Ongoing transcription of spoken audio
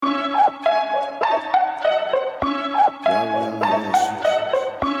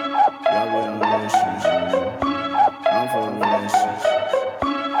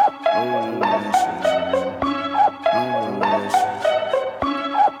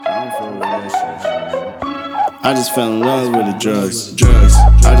I just fell in love with the drugs.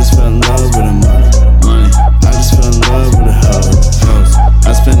 I just fell in love with the money. I just fell in love with the hoes.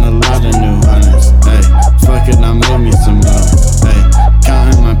 I spent a lot of new hundreds. Hey, fuck it, I made me some more. Hey,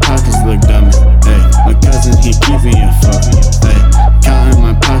 counting my pockets look dummy. Hey, my cousin he keep me a fuck. Hey, counting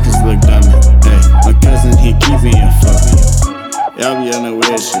my pockets look dummy. Hey, my cousin he keep me a fuck. Y'all be on the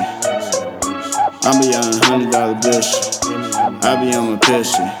weird shit. I be on $100 bill shit. I be on my pill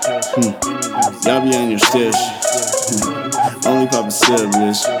shit. Y'all be on your still shit. Only pop a seal,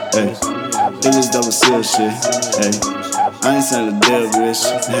 bitch. Hey, niggas double seal shit. Hey, I ain't signed a deal, bitch.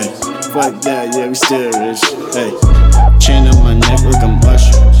 Hey, fuck that, yeah, we still rich. Hey, chain on my neck like I'm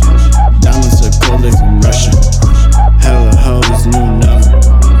Usher. Diamonds are cold like from Russia. Hella hoes, new number.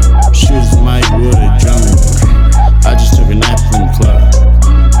 Shooters Mike Wood drumming. I just took a nap in the club.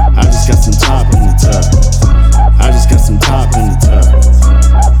 I just got some top in the tub. I just got some top in the tub.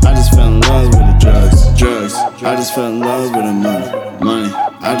 I just fell in love with the drugs. I just fell in love with the money.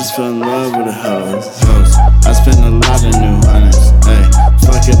 I just fell in love with the hoes. I spent a lot of new hundreds. Hey,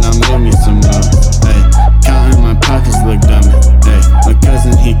 fuck it, I made me some more. Hey, counting my pockets look dummy. Hey, my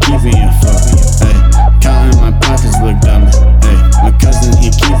cousin he keep me a fuck.